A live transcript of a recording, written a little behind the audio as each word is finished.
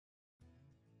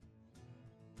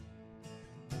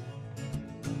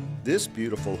This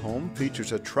beautiful home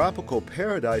features a tropical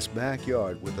paradise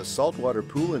backyard with a saltwater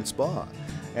pool and spa,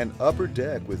 an upper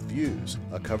deck with views,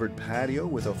 a covered patio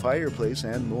with a fireplace,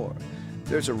 and more.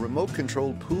 There's a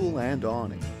remote-controlled pool and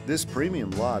awning. This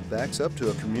premium lot backs up to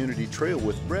a community trail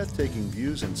with breathtaking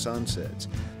views and sunsets.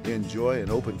 Enjoy an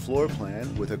open floor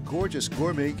plan with a gorgeous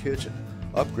gourmet kitchen,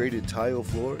 upgraded tile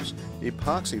floors,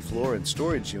 epoxy floor and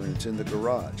storage units in the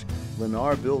garage.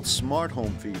 Lennar builds smart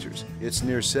home features. It's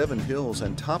near 7 hills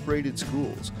and top-rated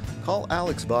schools. Call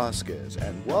Alex.Vazquez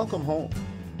and welcome home.